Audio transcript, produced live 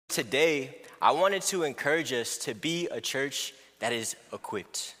Today, I wanted to encourage us to be a church that is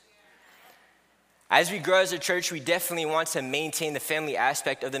equipped. As we grow as a church, we definitely want to maintain the family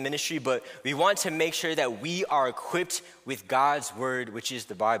aspect of the ministry, but we want to make sure that we are equipped with God's word, which is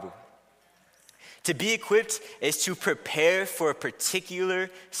the Bible. To be equipped is to prepare for a particular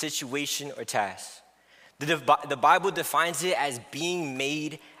situation or task. The Bible defines it as being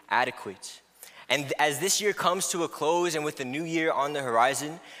made adequate. And as this year comes to a close and with the new year on the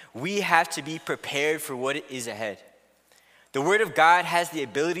horizon, we have to be prepared for what is ahead. The Word of God has the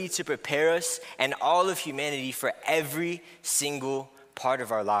ability to prepare us and all of humanity for every single part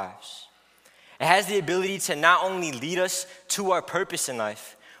of our lives. It has the ability to not only lead us to our purpose in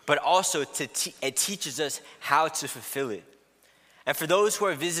life, but also it teaches us how to fulfill it. And for those who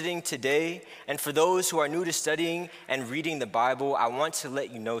are visiting today, and for those who are new to studying and reading the Bible, I want to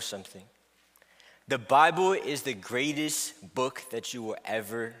let you know something. The Bible is the greatest book that you will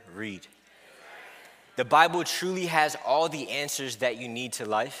ever read. The Bible truly has all the answers that you need to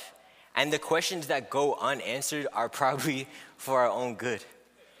life, and the questions that go unanswered are probably for our own good.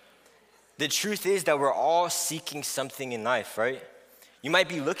 The truth is that we're all seeking something in life, right? You might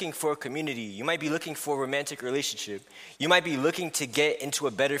be looking for a community. You might be looking for a romantic relationship. You might be looking to get into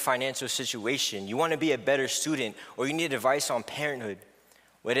a better financial situation. You want to be a better student, or you need advice on parenthood.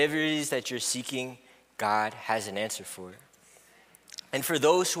 Whatever it is that you're seeking, God has an answer for it. And for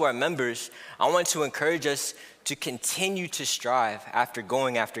those who are members, I want to encourage us to continue to strive after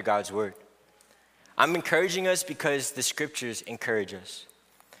going after God's word. I'm encouraging us because the scriptures encourage us.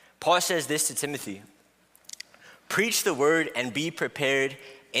 Paul says this to Timothy: preach the word and be prepared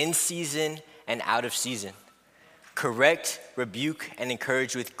in season and out of season. Correct, rebuke, and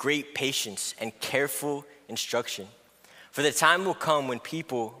encourage with great patience and careful instruction. For the time will come when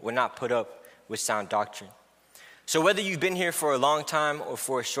people will not put up with sound doctrine. So whether you've been here for a long time or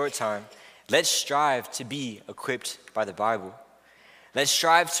for a short time, let's strive to be equipped by the Bible. Let's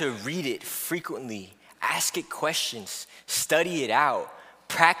strive to read it frequently, ask it questions, study it out,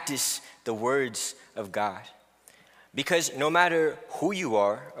 practice the words of God. Because no matter who you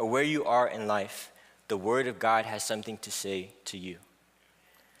are or where you are in life, the word of God has something to say to you.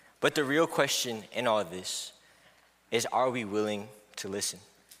 But the real question in all of this is, are we willing to listen?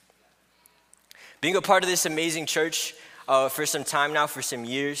 Being a part of this amazing church for some time now, for some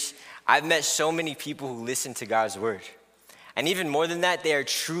years, I've met so many people who listen to God's word. And even more than that, they are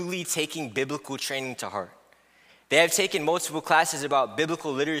truly taking biblical training to heart. They have taken multiple classes about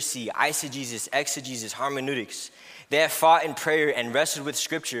biblical literacy, eisegesis, exegesis, hermeneutics. They have fought in prayer and wrestled with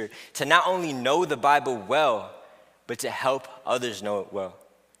scripture to not only know the Bible well, but to help others know it well.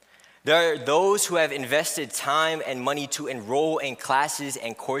 There are those who have invested time and money to enroll in classes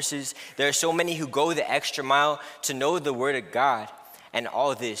and courses. There are so many who go the extra mile to know the word of God. And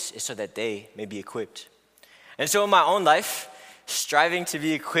all this is so that they may be equipped. And so in my own life, striving to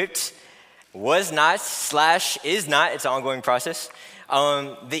be equipped was not / is not, it's an ongoing process,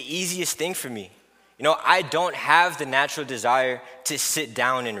 the easiest thing for me. You know, I don't have the natural desire to sit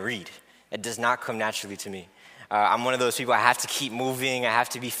down and read. It does not come naturally to me. I'm one of those people, I have to keep moving, I have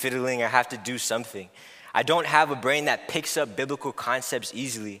to be fiddling, I have to do something. I don't have a brain that picks up biblical concepts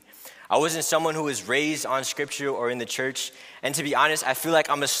easily. I wasn't someone who was raised on scripture or in the church. And to be honest, I feel like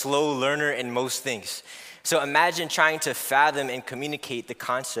I'm a slow learner in most things. So imagine trying to fathom and communicate the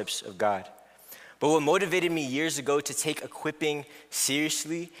concepts of God. But what motivated me years ago to take equipping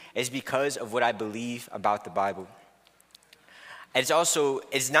seriously is because of what I believe about the Bible.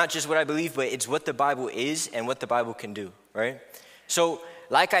 It's not just what I believe, but it's what the Bible is and what the Bible can do, right? So,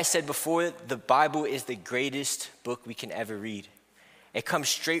 like I said before, the Bible is the greatest book we can ever read. It comes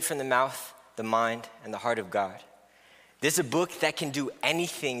straight from the mouth, the mind, and the heart of God. This is a book that can do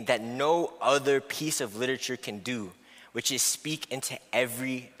anything that no other piece of literature can do, which is speak into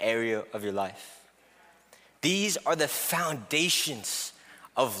every area of your life. These are the foundations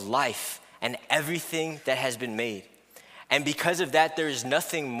of life and everything that has been made. And because of that, there is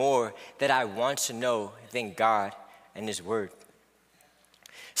nothing more that I want to know than God and his word.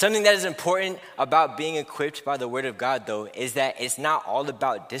 Something that is important about being equipped by the word of God, though, is that it's not all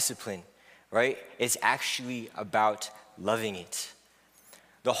about discipline, right? It's actually about loving it.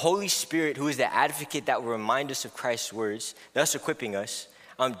 The Holy Spirit, who is the advocate that will remind us of Christ's words, thus equipping us,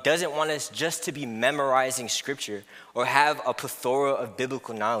 doesn't want us just to be memorizing scripture or have a plethora of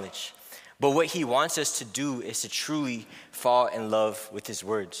biblical knowledge. But what he wants us to do is to truly fall in love with his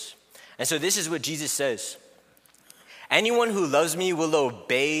words. And so this is what Jesus says: anyone who loves me will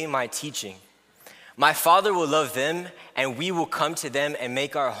obey my teaching. My Father will love them, and we will come to them and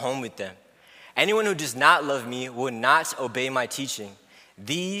make our home with them. Anyone who does not love me will not obey my teaching.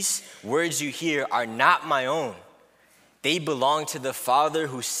 These words you hear are not my own. They belong to the Father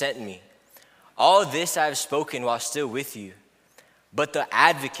who sent me. All this I have spoken while still with you. But the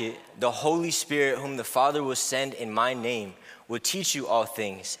advocate, the Holy Spirit, whom the Father will send in my name, will teach you all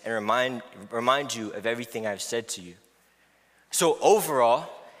things and remind you of everything I've said to you. So overall,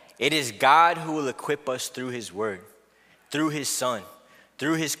 it is God who will equip us through his word, through his Son,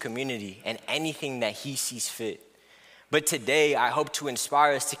 through his community, and anything that he sees fit. But today, I hope to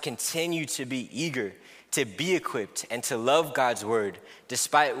inspire us to continue to be eager, to be equipped, and to love God's word,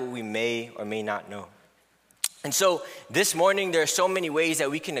 despite what we may or may not know. And so this morning, there are so many ways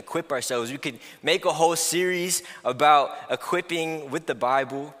that we can equip ourselves. We could make a whole series about equipping with the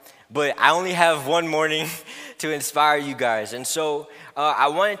Bible, but I only have one morning to inspire you guys. And so I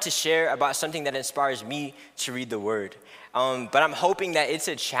wanted to share about something that inspires me to read the word. But I'm hoping that it's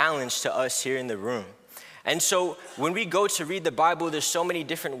a challenge to us here in the room. And so when we go to read the Bible, there's so many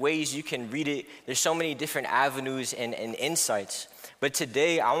different ways you can read it. There's so many different avenues and insights. But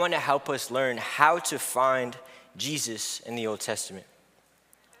today, I want to help us learn how to find Jesus in the Old Testament.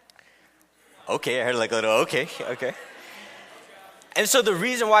 Okay, I heard like a little okay. And so the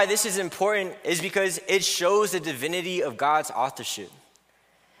reason why this is important is because it shows the divinity of God's authorship.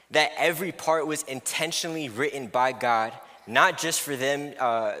 That every part was intentionally written by God, not just for them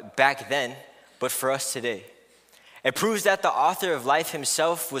back then, but for us today. It proves that the author of life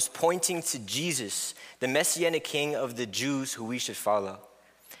himself was pointing to Jesus, the Messianic King of the Jews who we should follow.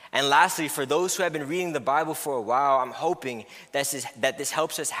 And lastly, for those who have been reading the Bible for a while, I'm hoping that this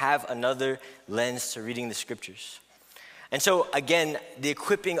helps us have another lens to reading the scriptures. And so again, the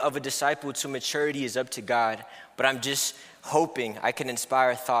equipping of a disciple to maturity is up to God, but I'm just hoping I can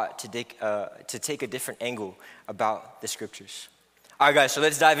inspire thought to take a different angle about the scriptures. All right, guys, so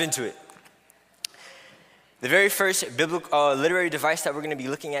let's dive into it. The very first biblical literary device that we're going to be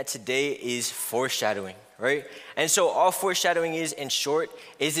looking at today is foreshadowing, right? And so all foreshadowing is, in short,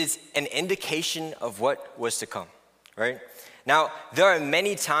 is it's an indication of what was to come, right? Now, there are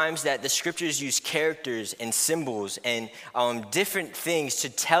many times that the scriptures use characters and symbols and different things to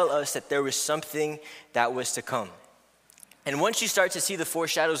tell us that there was something that was to come. And once you start to see the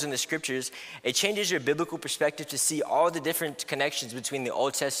foreshadows in the scriptures, it changes your biblical perspective to see all the different connections between the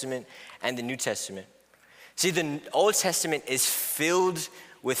Old Testament and the New Testament. See, the Old Testament is filled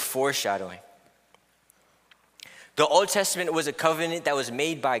with foreshadowing. The Old Testament was a covenant that was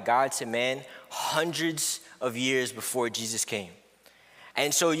made by God to man hundreds of years before Jesus came.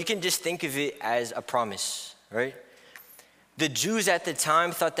 And so you can just think of it as a promise, right? The Jews at the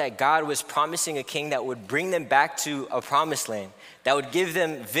time thought that God was promising a king that would bring them back to a promised land, that would give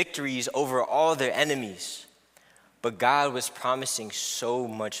them victories over all their enemies. But God was promising so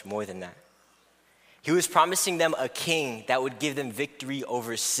much more than that. He was promising them a king that would give them victory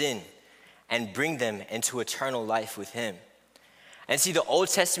over sin and bring them into eternal life with him. And see, the Old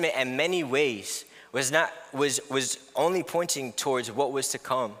Testament in many ways was only pointing towards what was to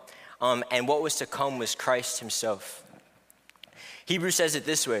come. And what was to come was Christ himself. Hebrews says it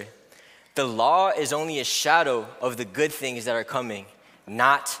this way: the law is only a shadow of the good things that are coming,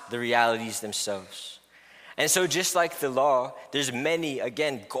 not the realities themselves. And so just like the law, there's many,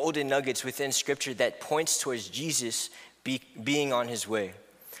 again, golden nuggets within Scripture that points towards Jesus being on his way.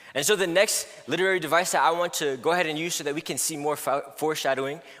 And so the next literary device that I want to go ahead and use so that we can see more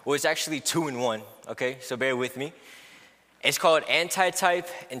foreshadowing was actually 2 in 1, okay? So bear with me. It's called antitype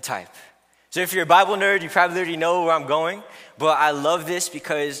and type. So if you're a Bible nerd, you probably already know where I'm going, but I love this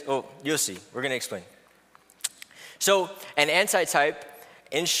because, you'll see. We're going to explain. So an antitype,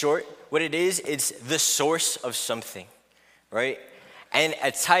 in short, what it is, it's the source of something, right? And a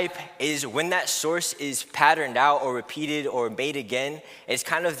type is when that source is patterned out or repeated or made again, it's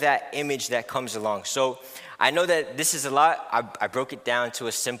kind of that image that comes along. So I know that this is a lot. I broke it down to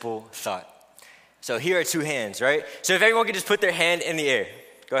a simple thought. So here are 2 hands, right? So if everyone could just put their hand in the air.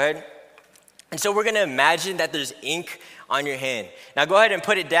 Go ahead. And so we're going to imagine that there's ink on your hand. Now go ahead and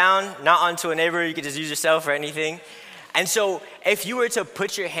put it down, not onto a neighbor. You could just use yourself or anything. And so if you were to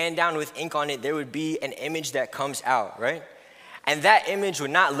put your hand down with ink on it, there would be an image that comes out, right? And that image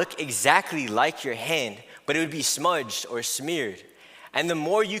would not look exactly like your hand, but it would be smudged or smeared. And the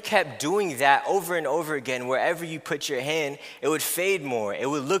more you kept doing that over and over again, wherever you put your hand, it would fade more. It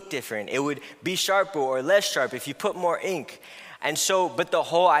would look different. It would be sharper or less sharp if you put more ink. And so, but the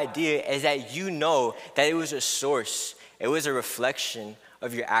whole idea is that you know that it was a source. It was a reflection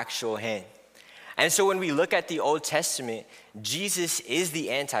of your actual hand. And so when we look at the Old Testament, Jesus is the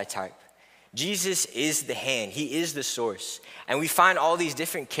antitype. Jesus is the hand. He is the source. And we find all these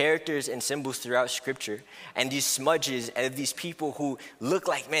different characters and symbols throughout Scripture, and these smudges of these people who look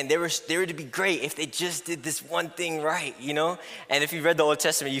like, man, they were to be great if they just did this one thing right, you know? And if you've read the Old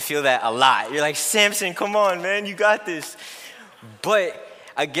Testament, you feel that a lot. You're like, Samson, come on, man, you got this. But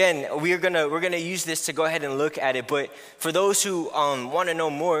again, we're gonna use this to go ahead and look at it. But for those who want to know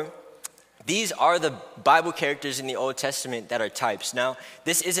more, these are the Bible characters in the Old Testament that are types. Now,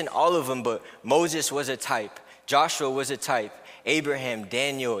 this isn't all of them, but Moses was a type. Joshua was a type. Abraham,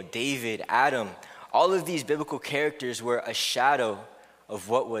 Daniel, David, Adam. All of these biblical characters were a shadow of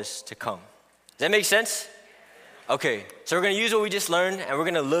what was to come. Does that make sense? Okay, so we're going to use what we just learned, and we're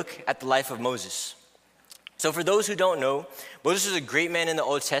going to look at the life of Moses. So for those who don't know, Moses was a great man in the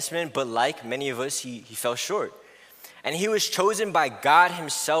Old Testament, but like many of us, he fell short. And he was chosen by God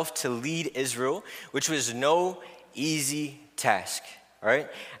himself to lead Israel, which was no easy task, all right?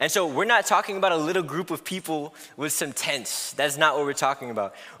 And so we're not talking about a little group of people with some tents. That's not what we're talking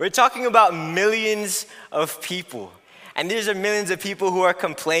about. We're talking about millions of people. And these are millions of people who are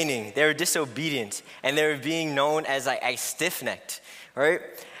complaining. They're disobedient, and they're being known as like stiff-necked, right?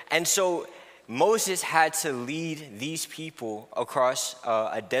 And so Moses had to lead these people across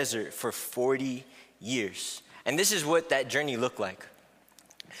a desert for 40 years. And this is what that journey looked like.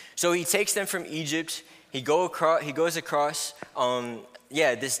 So he takes them from Egypt. He goes across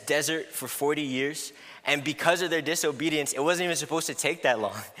this desert for 40 years. And because of their disobedience, it wasn't even supposed to take that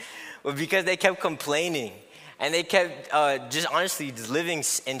long. But because they kept complaining and they kept just honestly living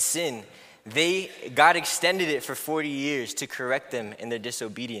in sin, God extended it for 40 years to correct them in their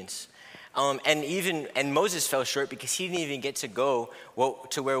disobedience. And Moses fell short because he didn't even get to go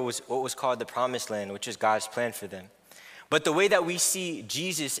to where what was called the promised land, which is God's plan for them. But the way that we see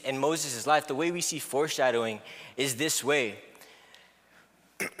Jesus and Moses' life, the way we see foreshadowing is this way.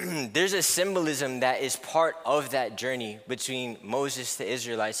 There's a symbolism that is part of that journey between Moses, the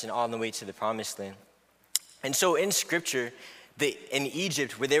Israelites, and all the way to the promised land. And so in Scripture, in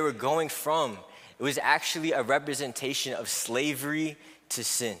Egypt, where they were going from, it was actually a representation of slavery to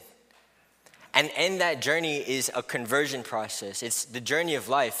sin. And in that journey is a conversion process. It's the journey of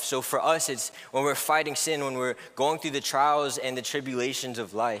life. So for us, it's when we're fighting sin, when we're going through the trials and the tribulations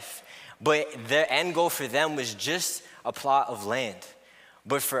of life. But the end goal for them was just a plot of land.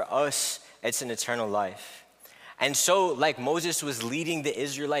 But for us, it's an eternal life. And so, like Moses was leading the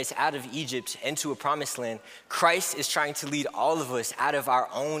Israelites out of Egypt into a promised land, Christ is trying to lead all of us out of our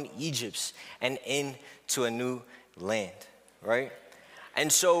own Egypts and into a new land, right? And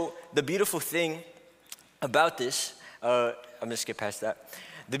so the beautiful thing about this, I'm going to skip past that.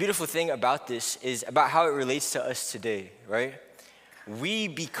 The beautiful thing about this is about how it relates to us today, right? We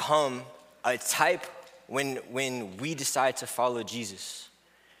become a type when we decide to follow Jesus.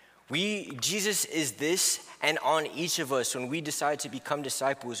 Jesus is this, and on each of us, when we decide to become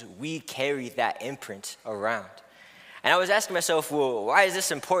disciples, we carry that imprint around. And I was asking myself, well, why is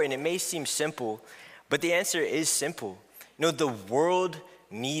this important? It may seem simple, but the answer is simple. You know, the world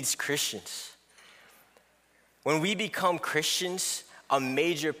needs Christians. When we become Christians, a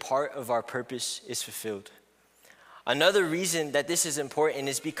major part of our purpose is fulfilled. Another reason that this is important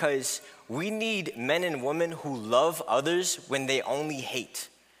is because we need men and women who love others when they only hate.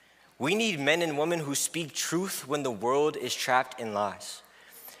 We need men and women who speak truth when the world is trapped in lies.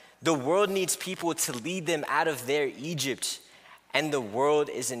 The world needs people to lead them out of their Egypt, and the world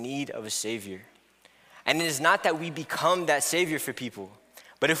is in need of a Savior. And it is not that we become that Savior for people,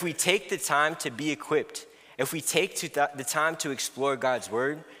 but if we take the time to be equipped, if we take the time to explore God's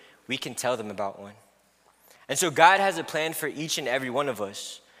word, we can tell them about one. And so God has a plan for each and every one of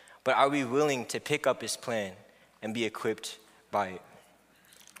us, but are we willing to pick up his plan and be equipped by it?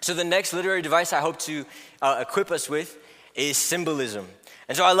 So the next literary device I hope to equip us with is symbolism.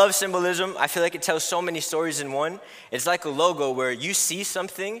 And so I love symbolism. I feel like it tells so many stories in one. It's like a logo where you see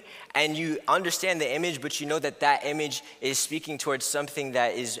something and you understand the image, but you know that that image is speaking towards something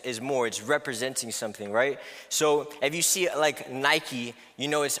that is more. It's representing something, right? So if you see like Nike, you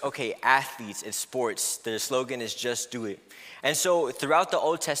know it's, okay, athletes, it's sports. Their slogan is just do it. And so throughout the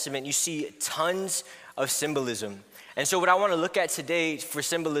Old Testament, you see tons of symbolism. And so what I want to look at today for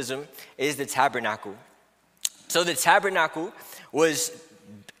symbolism is the tabernacle. So the tabernacle was,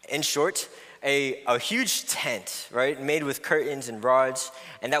 in short, a huge tent, right, made with curtains and rods,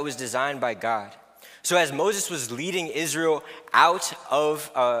 and that was designed by God. So as Moses was leading Israel out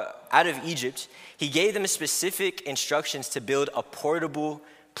of Egypt, he gave them specific instructions to build a portable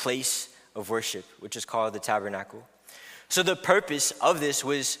place of worship, which is called the tabernacle. So the purpose of this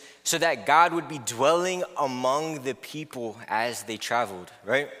was so that God would be dwelling among the people as they traveled,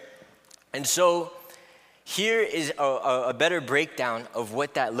 right? And so here is a better breakdown of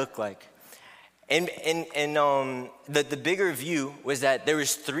what that looked like. And the bigger view was that there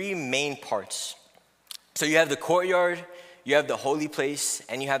was three main parts. So you have the courtyard, you have the holy place,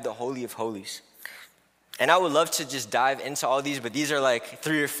 and you have the Holy of Holies. And I would love to just dive into all these, but these are like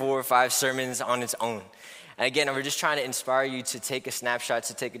 3 or 4 or 5 sermons on its own. And again, we're just trying to inspire you to take a snapshot,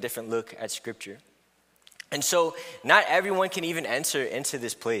 to take a different look at Scripture. And so not everyone can even enter into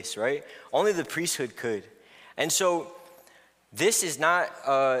this place, right? Only the priesthood could. And so this is not,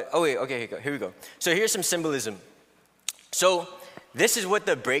 here we go. So here's some symbolism. So this is what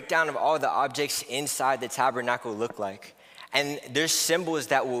the breakdown of all the objects inside the tabernacle look like. And there's symbols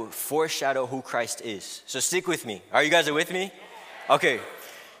that will foreshadow who Christ is. So stick with me. Are you guys with me? Okay.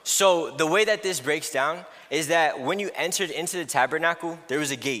 So the way that this breaks down is that when you entered into the tabernacle, there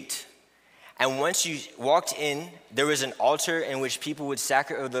was a gate. And once you walked in, there was an altar in which people would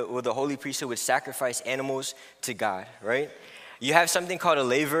the holy priesthood would sacrifice animals to God, right? You have something called a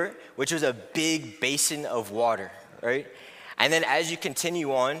laver, which was a big basin of water, right? And then as you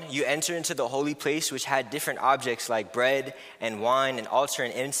continue on, you enter into the holy place, which had different objects like bread and wine, an altar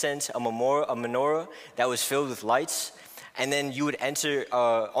and incense, a menorah that was filled with lights. And then you would enter,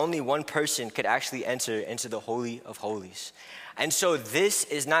 only one person could actually enter into the Holy of Holies. And so this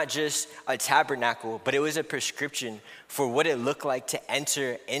is not just a tabernacle, but it was a prescription for what it looked like to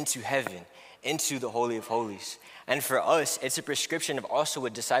enter into heaven, into the Holy of Holies. And for us, it's a prescription of also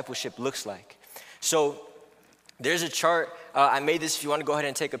what discipleship looks like. So there's a chart. I made this if you want to go ahead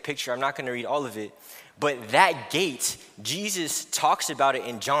and take a picture. I'm not going to read all of it. But that gate, Jesus talks about it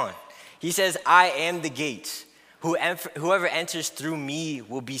in John. He says, I am the gate. Whoever enters through me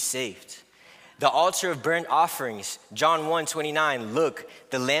will be saved. The altar of burnt offerings, John 1:29, look,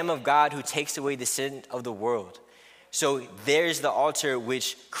 the Lamb of God who takes away the sin of the world. So there's the altar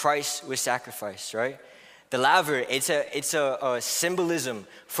which Christ was sacrificed, right? The laver, it's a symbolism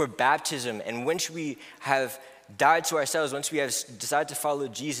for baptism. And once we have died to ourselves, once we have decided to follow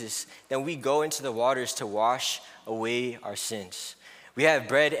Jesus, then we go into the waters to wash away our sins. We have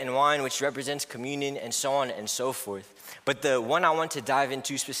bread and wine, which represents communion, and so on and so forth. But the one I want to dive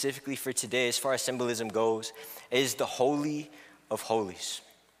into specifically for today, as far as symbolism goes, is the Holy of Holies.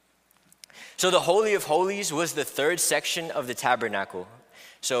 So the Holy of Holies was the third section of the tabernacle.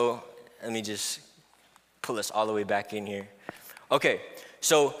 So let me just pull us all the way back in here. Okay,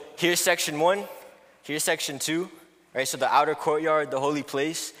 so here's section 1, here's section 2, right? So the outer courtyard, the holy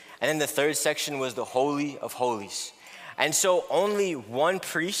place, and then the third section was the Holy of Holies. And so only one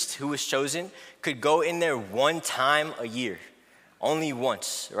priest who was chosen could go in there one time a year. Only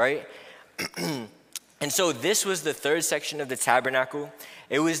once, right? And so this was the third section of the tabernacle.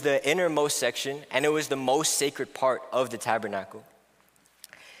 It was the innermost section, and it was the most sacred part of the tabernacle.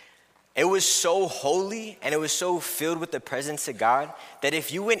 It was so holy, and it was so filled with the presence of God, that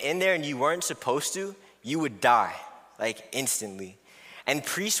if you went in there and you weren't supposed to, you would die, like instantly. And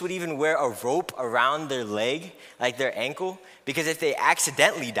priests would even wear a rope around their leg, like their ankle, because if they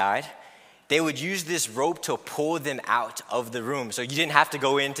accidentally died, they would use this rope to pull them out of the room. So you didn't have to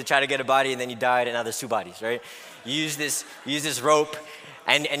go in to try to get a body and then you died and now there's 2 bodies, right? You use this rope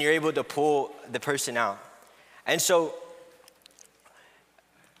and you're able to pull the person out. And so,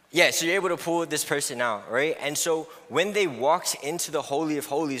 so you're able to pull this person out, right? And so when they walked into the Holy of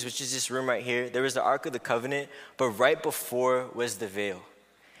Holies, which is this room right here, there was the Ark of the Covenant, but right before was the veil.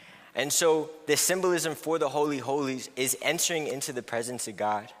 And so the symbolism for the Holy Holies is entering into the presence of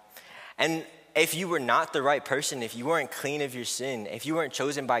God. And if you were not the right person, if you weren't clean of your sin, if you weren't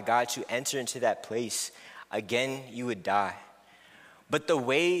chosen by God to enter into that place, again, you would die. But the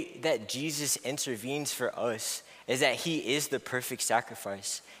way that Jesus intervenes for us is that he is the perfect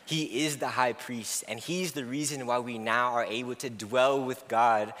sacrifice. He is the high priest, and he's the reason why we now are able to dwell with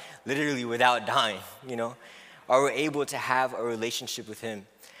God literally without dying, or we're able to have a relationship with him.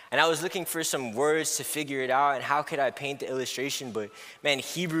 And I was looking for some words to figure it out and how could I paint the illustration, but man,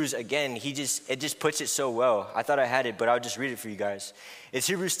 Hebrews, again, it just puts it so well. I thought I had it, but I'll just read it for you guys. It's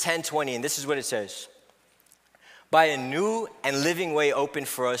Hebrews 10:20, and this is what it says. By a new and living way opened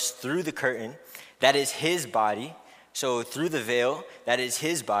for us through the curtain, that is his body, so through the veil, that is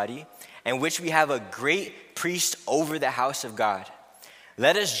his body, and which we have a great priest over the house of God.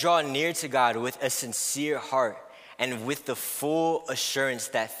 Let us draw near to God with a sincere heart and with the full assurance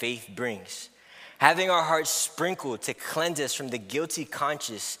that faith brings, having our hearts sprinkled to cleanse us from the guilty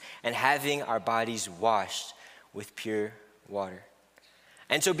conscience and having our bodies washed with pure water.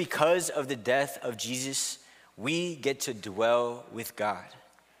 And so because of the death of Jesus, we get to dwell with God.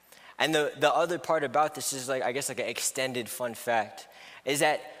 And the other part about this is like an extended fun fact, is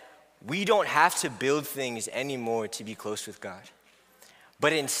that we don't have to build things anymore to be close with God.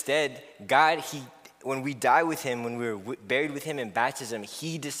 But instead, God, when we die with him, when we're buried with him in baptism,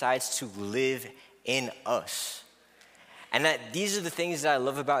 he decides to live in us. And these are the things that I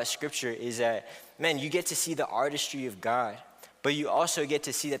love about Scripture is that, man, you get to see the artistry of God, but you also get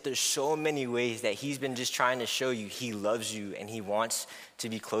to see that there's so many ways that he's been just trying to show you he loves you and he wants to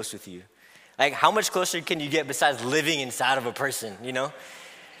be close with you. Like, how much closer can you get besides living inside of a person, you know?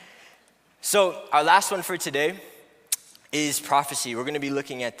 So our last one for today is prophecy. We're going to be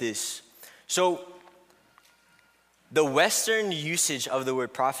looking at this. So the Western usage of the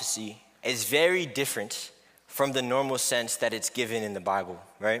word prophecy is very different from the normal sense that it's given in the Bible,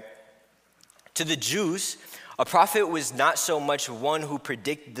 right? To the Jews, a prophet was not so much one who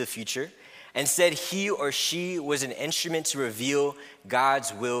predicted the future. Instead, he or she was an instrument to reveal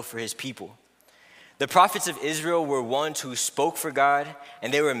God's will for his people. The prophets of Israel were ones who spoke for God,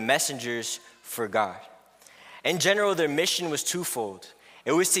 and they were messengers for God. In general, their mission was twofold.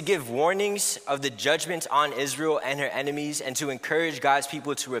 It was to give warnings of the judgment on Israel and her enemies and to encourage God's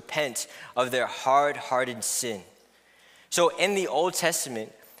people to repent of their hard-hearted sin. So in the Old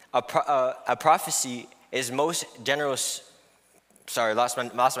Testament, a prophecy is most general. Sorry, lost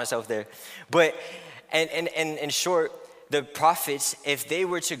myself there. But and in short, the prophets, if they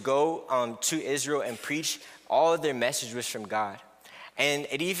were to go to Israel and preach, all of their message was from God. And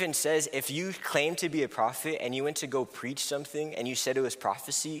it even says if you claim to be a prophet and you went to go preach something and you said it was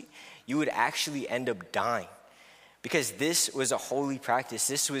prophecy, you would actually end up dying. Because this was a holy practice.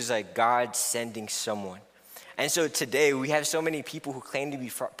 This was like God sending someone. And so today we have so many people who claim to be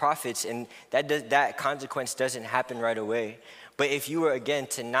prophets, and that consequence doesn't happen right away. But if you were, again,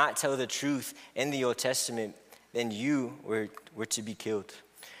 to not tell the truth in the Old Testament, then you were to be killed.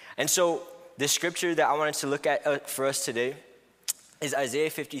 And so the scripture that I wanted to look at for us today is Isaiah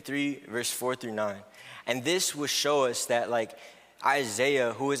 53, verse 4 through 9. And this will show us that, like,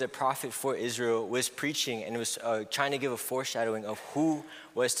 Isaiah, who was a prophet for Israel, was preaching and was trying to give a foreshadowing of who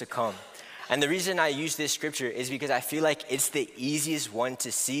was to come. And the reason I use this scripture is because I feel like it's the easiest one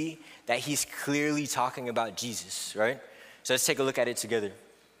to see that he's clearly talking about Jesus, right? So let's take a look at it together.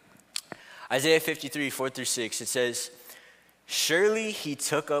 Isaiah 53, 4 through 6, it says, "Surely he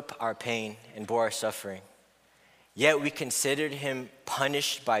took up our pain and bore our suffering. Yet we considered him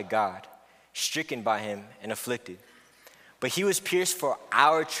punished by God, stricken by him and afflicted. But he was pierced for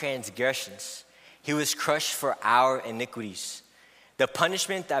our transgressions. He was crushed for our iniquities. The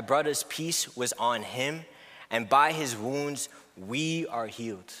punishment that brought us peace was on him, and by his wounds we are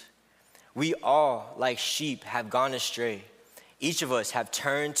healed. We all, like sheep, have gone astray. Each of us have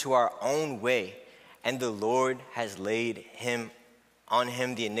turned to our own way, and the Lord has laid on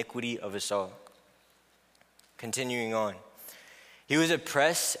him the iniquity of us all." Continuing on. "He was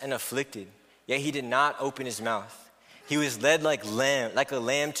oppressed and afflicted, yet he did not open his mouth. He was led like a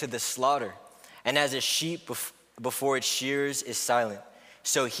lamb to the slaughter, and as a sheep before its shearers is silent,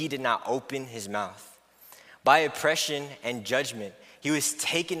 so he did not open his mouth. By oppression and judgment he was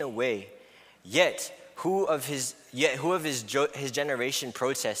taken away. Yet who of his generation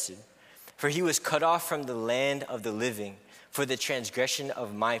protested? For he was cut off from the land of the living. For the transgression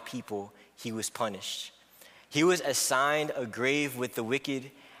of my people he was punished. He was assigned a grave with the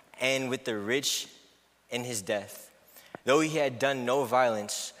wicked and with the rich in his death, though he had done no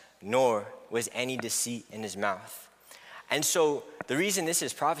violence, nor was any deceit in his mouth." And so the reason this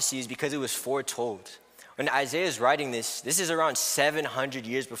is prophecy is because it was foretold. When Isaiah is writing this is around 700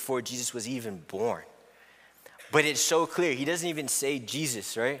 years before Jesus was even born. But it's so clear. He doesn't even say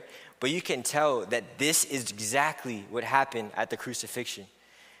Jesus, right? But you can tell that this is exactly what happened at the crucifixion.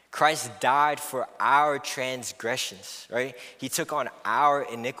 Christ died for our transgressions, right? He took on our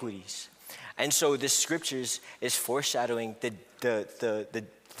iniquities. And so the scriptures is foreshadowing the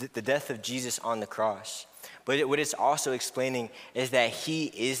death of Jesus on the cross. But what it's also explaining is that he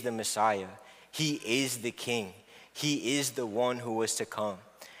is the Messiah. He is the King. He is the one who was to come.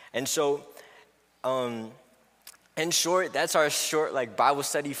 And so, in short, that's our short Bible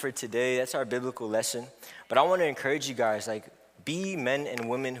study for today. That's our biblical lesson. But I want to encourage you guys, be men and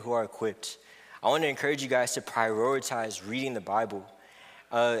women who are equipped. I want to encourage you guys to prioritize reading the Bible.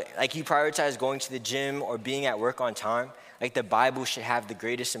 You prioritize going to the gym or being at work on time, the Bible should have the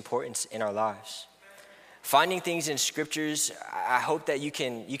greatest importance in our lives. Finding things in scriptures, I hope that you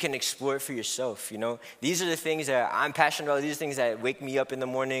can explore it for yourself, These are the things that I'm passionate about. These are things that wake me up in the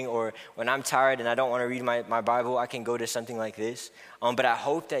morning, or when I'm tired and I don't want to read my Bible, I can go to something like this. But I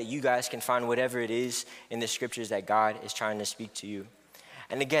hope that you guys can find whatever it is in the scriptures that God is trying to speak to you.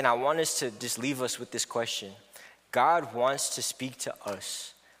 And again, I want us to just leave us with this question. God wants to speak to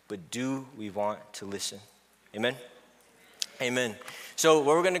us, but do we want to listen? Amen? Amen. So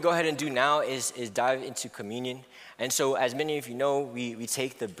what we're going to go ahead and do now is dive into communion. And so as many of you know, we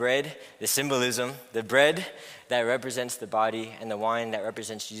take the bread, the symbolism, the bread that represents the body and the wine that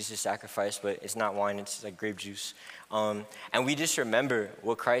represents Jesus' sacrifice, but it's not wine, it's like grape juice. And we just remember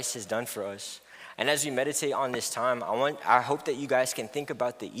what Christ has done for us. And as we meditate on this time, I hope that you guys can think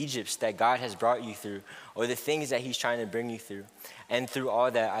about the Egypts that God has brought you through, or the things that he's trying to bring you through. And through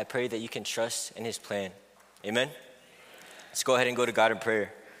all that, I pray that you can trust in his plan. Amen? Let's go ahead and go to God in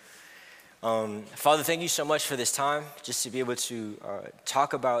prayer. Father, thank you so much for this time, just to be able to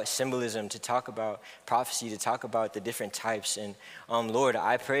talk about symbolism, to talk about prophecy, to talk about the different types. And Lord,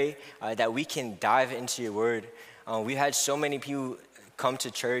 I pray that we can dive into your word. We've had so many people come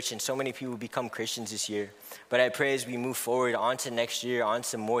to church and so many people become Christians this year. But I pray as we move forward onto next year,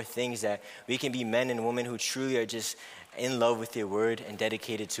 onto more things, that we can be men and women who truly are just in love with your word and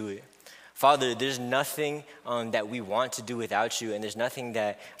dedicated to it. Father, there's nothing that we want to do without you, and there's nothing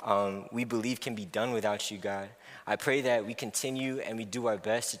that we believe can be done without you, God. I pray that we continue and we do our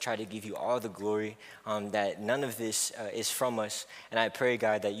best to try to give you all the glory, that none of this is from us. And I pray,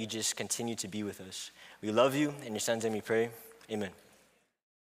 God, that you just continue to be with us. We love you. In your son's name we pray. Amen.